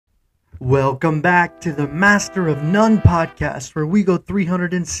Welcome back to the Master of None podcast, where we go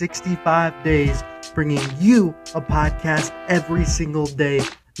 365 days bringing you a podcast every single day.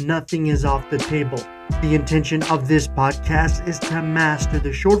 Nothing is off the table. The intention of this podcast is to master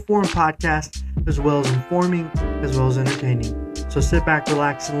the short form podcast as well as informing, as well as entertaining. So sit back,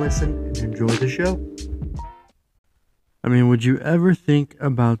 relax, and listen and enjoy the show. I mean, would you ever think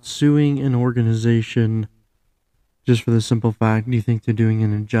about suing an organization just for the simple fact you think they're doing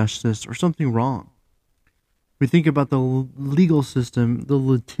an injustice or something wrong? We think about the legal system, the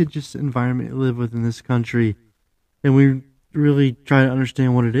litigious environment we live with in this country, and we really try to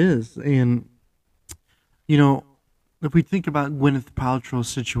understand what it is. And, you know, if we think about Gwyneth Paltrow's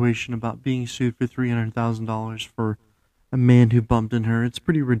situation about being sued for $300,000 for a man who bumped in her, it's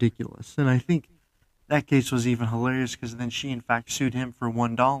pretty ridiculous. And I think that case was even hilarious because then she, in fact, sued him for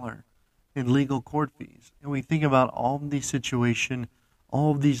 $1 in legal court fees. And we think about all of these situations,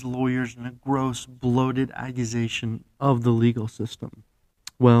 all of these lawyers, and a gross, bloated accusation of the legal system.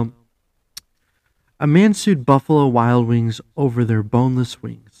 Well, a man sued Buffalo Wild Wings over their boneless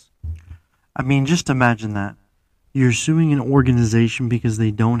wings. I mean, just imagine that. You're suing an organization because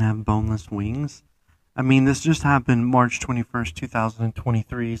they don't have boneless wings. I mean, this just happened March 21st,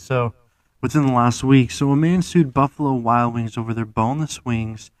 2023, so within the last week. So a man sued Buffalo Wild Wings over their boneless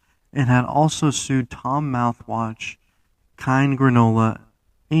wings and had also sued Tom Mouthwash, Kind Granola,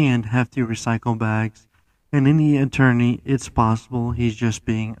 and Hefty Recycle Bags. And any attorney, it's possible he's just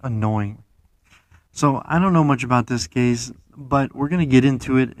being annoying. So I don't know much about this case, but we're going to get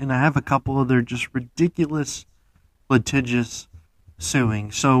into it. And I have a couple other just ridiculous, litigious suing.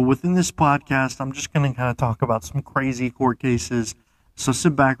 So within this podcast, I'm just going to kind of talk about some crazy court cases. So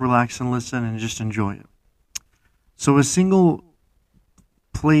sit back, relax, and listen, and just enjoy it. So a single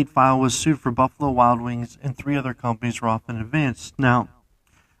plate file was sued for Buffalo Wild Wings, and 3 other companies were off in advance. Now,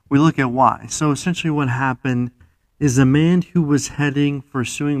 we look at why. So essentially what happened is a man who was heading for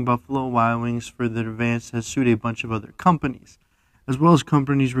suing Buffalo Wild Wings for the advance has sued a bunch of other companies, as well as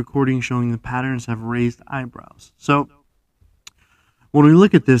companies recording showing the patterns have raised eyebrows. So when we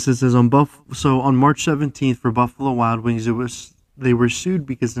look at this, it says on March 17th for Buffalo Wild Wings, they were sued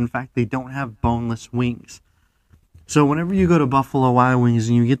because, in fact, they don't have boneless wings. So whenever you go to Buffalo Wild Wings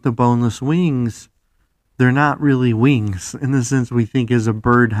and you get the boneless wings, they're not really wings in the sense we think is a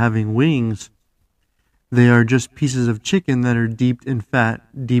bird having wings. They are just pieces of chicken that are dipped in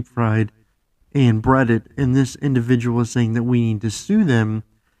fat, deep fried, and breaded. And this individual is saying that we need to sue them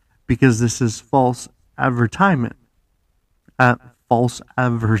because this is false advertisement. False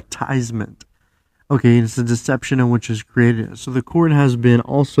advertisement. Okay, it's a deception in which is created. So the court has been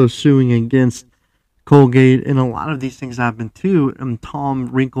also suing against Colgate, and a lot of these things happen too. And Tom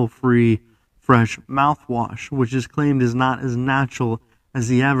Wrinkle-Free Fresh mouthwash, which is claimed is not as natural as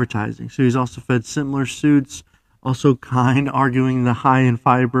the advertising. So he's also fed similar suits. Also Kind arguing the high in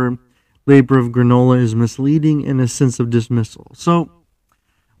fiber labor of granola is misleading and a sense of dismissal. So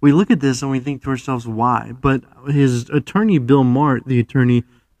we look at this and we think to ourselves, why? But his attorney, Bill Mart, the attorney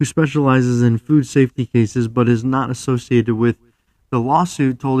who specializes in food safety cases but is not associated with the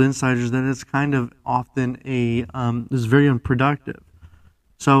lawsuit, told insiders that it's kind of often is very unproductive.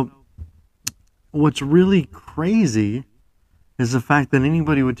 So what's really crazy is the fact that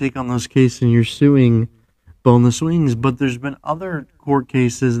anybody would take on those cases and you're suing boneless wings, but there's been other court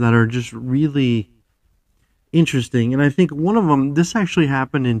cases that are just really interesting. And I think one of them, this actually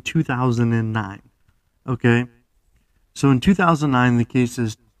happened in 2009. Okay? So in 2009, the case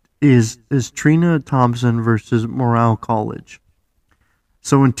is Trina Thompson versus Morale College.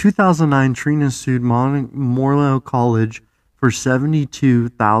 So in 2009, Trina sued Morale College for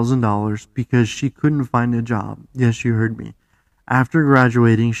 $72,000 because she couldn't find a job. Yes, you heard me. After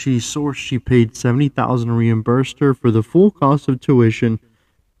graduating, she paid $70,000 reimbursed her for the full cost of tuition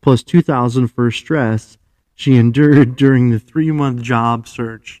plus $2,000 for stress she endured during the 3-month job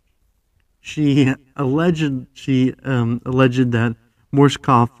search. She alleged that Morse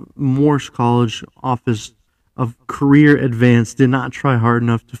College Office of Career Advance did not try hard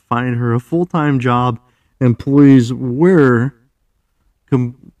enough to find her a full-time job. Employees were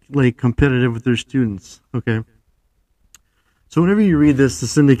competitive with their students. Okay. So whenever you read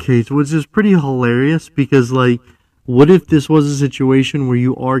this indicates, which is pretty hilarious because, what if this was a situation where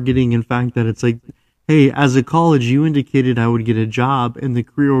you are getting, in fact, that it's like, hey, as a college, you indicated I would get a job, and the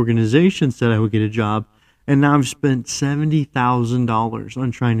career organization said I would get a job, and now I've spent $70,000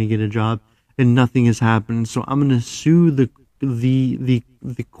 on trying to get a job, and nothing has happened. So I'm going to sue the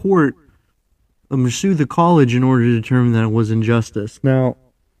court. I'm going to sue the college in order to determine that it was injustice. Now,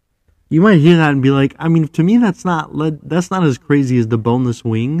 You might hear that and be like, I mean, to me, that's not as crazy as the boneless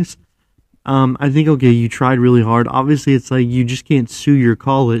wings. I think, okay, you tried really hard. Obviously, it's like you just can't sue your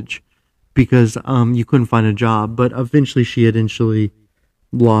college because you couldn't find a job. But eventually, she eventually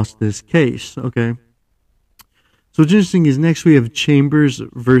lost this case. Okay. So what's interesting is next we have Chambers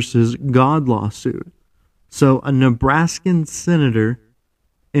versus God lawsuit. So a Nebraskan senator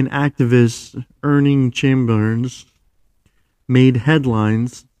and activist, Ernie Chambers, made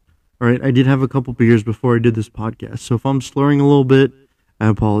headlines. All right, I did have a couple beers before I did this podcast, so if I'm slurring a little bit, I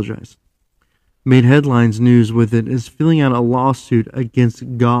apologize. Made headlines news with it is filling out a lawsuit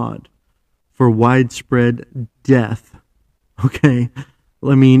against God for widespread death. Okay,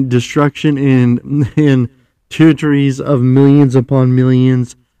 I mean destruction in territories of millions upon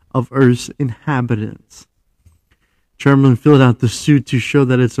millions of Earth's inhabitants. Chamberlain filled out the suit to show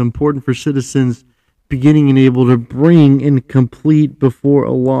that it's important for citizens beginning and able to bring and complete before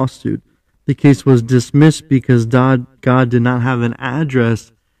a lawsuit. The case was dismissed because God did not have an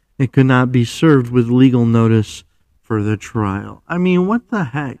address and could not be served with legal notice for the trial. I mean, what the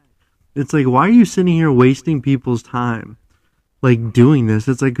heck? It's like, why are you sitting here wasting people's time, like, doing this?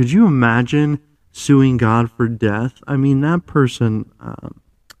 It's like, could you imagine suing God for death? I mean, that person...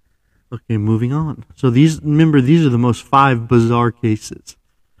 Okay, moving on. So these are the most 5 bizarre cases.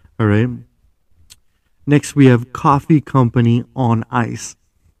 All right. Next, we have coffee company on ice.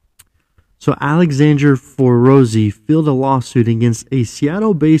 So Alexander Forosi filed a lawsuit against a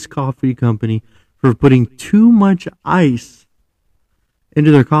Seattle-based coffee company for putting too much ice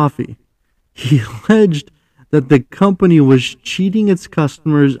into their coffee. He alleged that the company was cheating its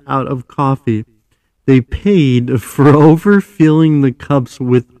customers out of coffee. They paid for overfilling the cups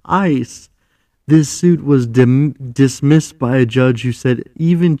with ice. This suit was dismissed by a judge who said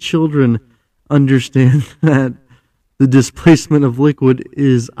even children understand that the displacement of liquid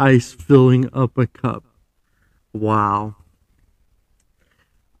is ice filling up a cup. Wow.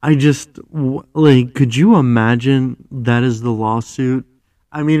 I just, like, could you imagine that is the lawsuit?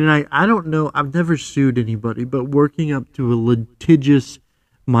 I mean, and I don't know, I've never sued anybody, but working up to a litigious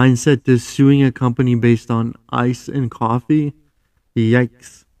mindset to suing a company based on ice and coffee,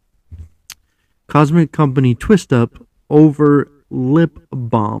 yikes. Cosmetic company twist up over lip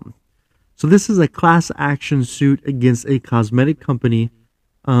balm. So this is a class action suit against a cosmetic company.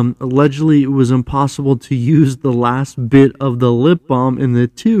 Allegedly, it was impossible to use the last bit of the lip balm in the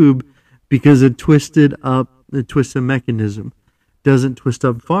tube because it twisted up the twisted mechanism. Doesn't twist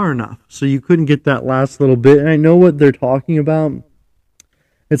up far enough. So you couldn't get that last little bit. And I know what they're talking about.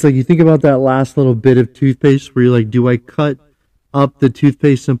 It's like you think about that last little bit of toothpaste where you're like, do I cut up the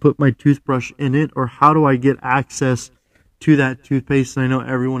toothpaste and put my toothbrush in it? Or how do I get access to that toothpaste? And I know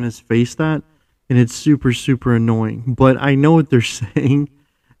everyone has faced that. And it's super, super annoying. But I know what they're saying.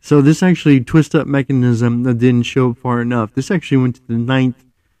 So this actually twist up mechanism that didn't show up far enough. This actually went to the 9th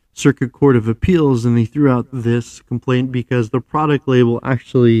Circuit Court of Appeals. And they threw out this complaint because the product label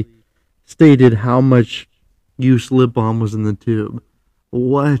actually stated how much use lip balm was in the tube.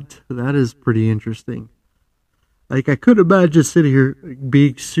 What? That is pretty interesting. Like, I could imagine sitting here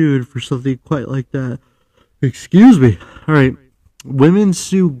being sued for something quite like that. Excuse me. All right. Women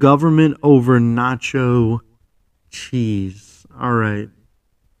sue government over nacho cheese. All right.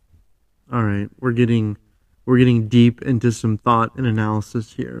 All right. We're getting deep into some thought and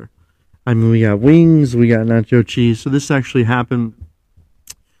analysis here. I mean, we got wings, we got nacho cheese. So this actually happened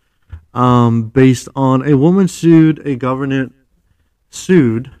based on a woman sued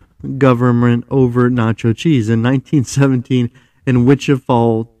government over nacho cheese in 1917 in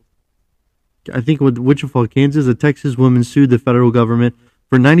Wichita, Kansas. A Texas woman sued the federal government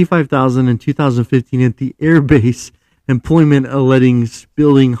for $95,000 in 2015 at the Air Base Employment, alleging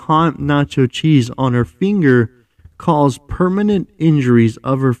spilling hot nacho cheese on her finger caused permanent injuries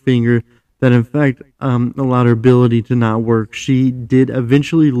of her finger that in fact allowed her ability to not work. She did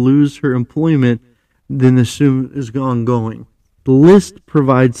eventually lose her employment. Then the suit is ongoing. The list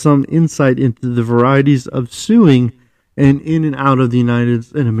provides some insight into the varieties of suing and in and out of the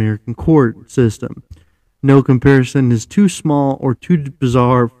United and American court system. No comparison is too small or too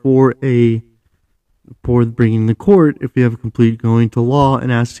bizarre for bringing the court if you have a complete going to law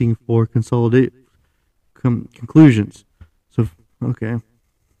and asking for conclusions. So, okay.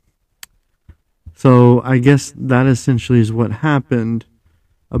 So I guess that essentially is what happened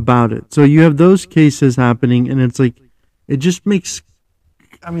about it. So you have those cases happening, and it's like, it just makes,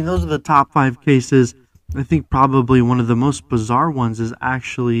 I mean, those are the top 5 cases. I think probably one of the most bizarre ones is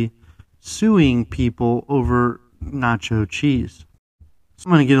actually suing people over nacho cheese. So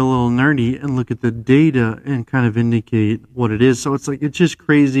I'm going to get a little nerdy and look at the data and kind of indicate what it is. So it's like, it's just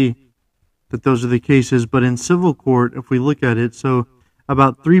crazy that those are the cases. But in civil court, if we look at it, so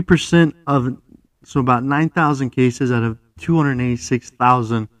about 3% of, so about 9,000 cases out of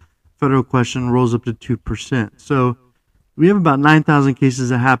 286,000 federal question rolls up to 2%. So we have about 9,000 cases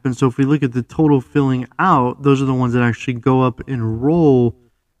that happen. So if we look at the total filling out, those are the ones that actually go up and roll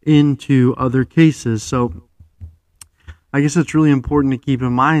into other cases. So I guess it's really important to keep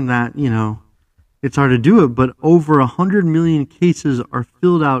in mind that, it's hard to do it, but over 100 million cases are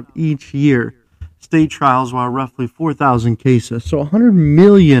filled out each year. State trials were roughly 4,000 cases. So 100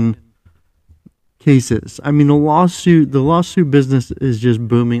 million cases. I mean, the lawsuit business is just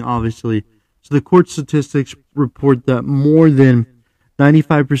booming, obviously. So the court statistics report that more than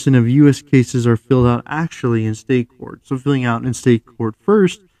 95% of U.S. cases are filled out actually in state court. So filling out in state court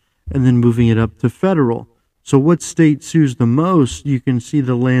first and then moving it up to federal. So what state sues the most? You can see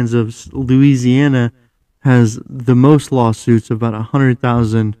the lands of Louisiana has the most lawsuits, about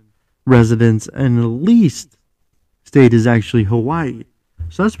 100,000 residents, and the least state is actually Hawaii.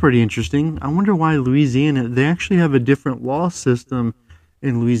 So that's pretty interesting. I wonder why Louisiana, they actually have a different law system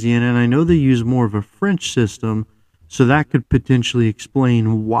in Louisiana, and I know they use more of a French system, so that could potentially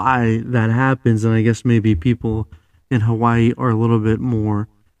explain why that happens, and I guess maybe people in Hawaii are a little bit more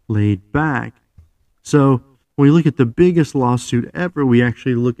laid back. So when we look at the biggest lawsuit ever, we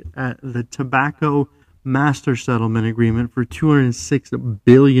actually look at the Tobacco Master Settlement Agreement for $206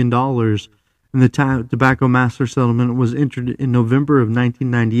 billion. And the Tobacco Master Settlement was entered in November of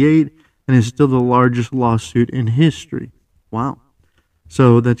 1998 and is still the largest lawsuit in history. Wow.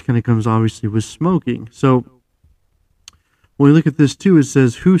 So that kind of comes obviously with smoking. So when we look at this too, it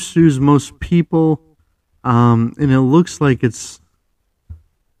says who sues most people, and it looks like it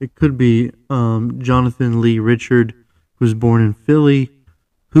could be Jonathan Lee Richard, who was born in Philly,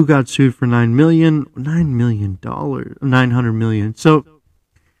 who got sued for $900 million. So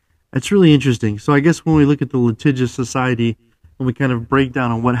that's really interesting. So I guess when we look at the litigious society and we kind of break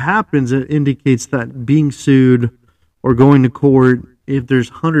down on what happens, it indicates that being sued or going to court, if there's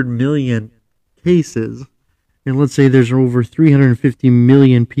 100 million cases, and let's say there's over 350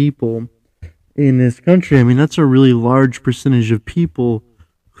 million people in this country, I mean, that's a really large percentage of people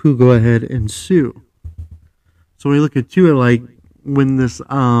who go ahead and sue. So when we look at like when this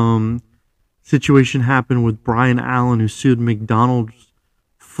situation happened with Brian Allen, who sued McDonald's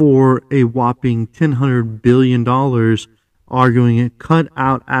for a whopping $100 billion, arguing it cut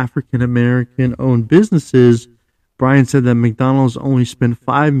out African American owned businesses. Brian said that McDonald's only spent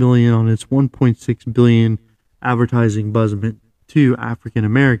 $5 million on its $1.6 billion advertising budget to African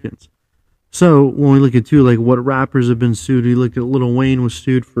Americans. So when we look at like what rappers have been sued, we look at Lil Wayne was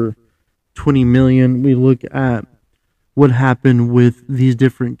sued for $20 million. We look at what happened with these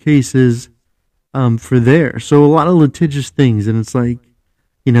different cases for there. So a lot of litigious things, and it's like,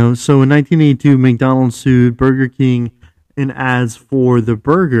 so in 1982, McDonald's sued Burger King in ads for the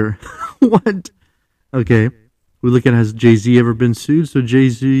burger. What? Okay. We look at, has Jay-Z ever been sued? So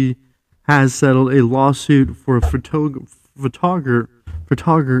Jay-Z has settled a lawsuit for a photograph.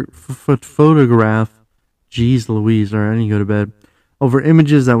 Jeez Louise, alright, I need to go to bed. Over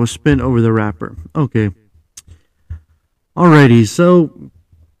images that was spent over the rapper. Okay. Alrighty, so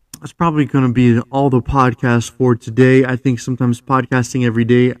that's probably going to be all the podcast for today. I think sometimes podcasting every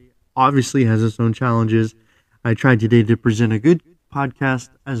day obviously has its own challenges. I tried today to present a good podcast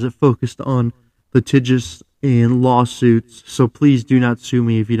as it focused on litigious and lawsuits. So please do not sue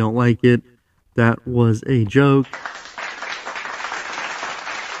me if you don't like it. That was a joke.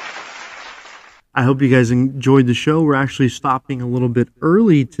 I hope you guys enjoyed the show. We're actually stopping a little bit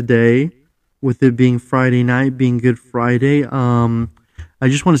early today, with it being Friday night, being Good Friday. I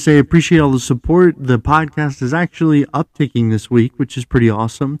just want to say I appreciate all the support. The podcast is actually upticking this week, which is pretty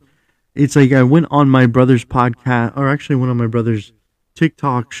awesome. It's like I went on my brother's podcast, or actually went on my brother's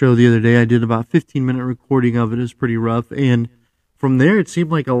TikTok show the other day. I did about 15-minute recording of it. It was pretty rough. And from there, it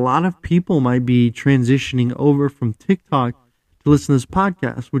seemed like a lot of people might be transitioning over from TikTok to listen to this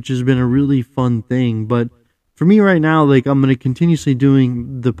podcast, which has been a really fun thing. But for me right now, like, I'm going to continuously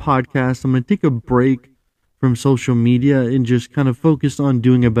doing the podcast. I'm going to take a break from social media and just kind of focus on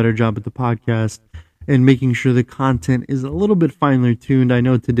doing a better job at the podcast and making sure the content is a little bit finely tuned. I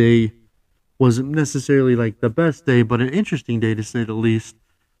know today wasn't necessarily like the best day, but an interesting day to say the least.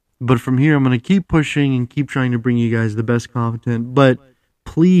 But from here, I'm going to keep pushing and keep trying to bring you guys the best content. But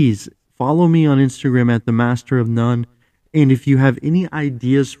please follow me on Instagram at The Master of None. And if you have any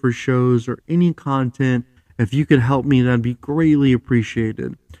ideas for shows or any content, if you could help me, that'd be greatly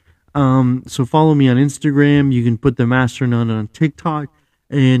appreciated. So follow me on Instagram. You can put The Master of None on TikTok,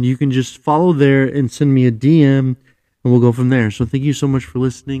 and you can just follow there and send me a DM, and we'll go from there. So thank you so much for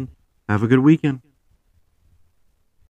listening. Have a good weekend.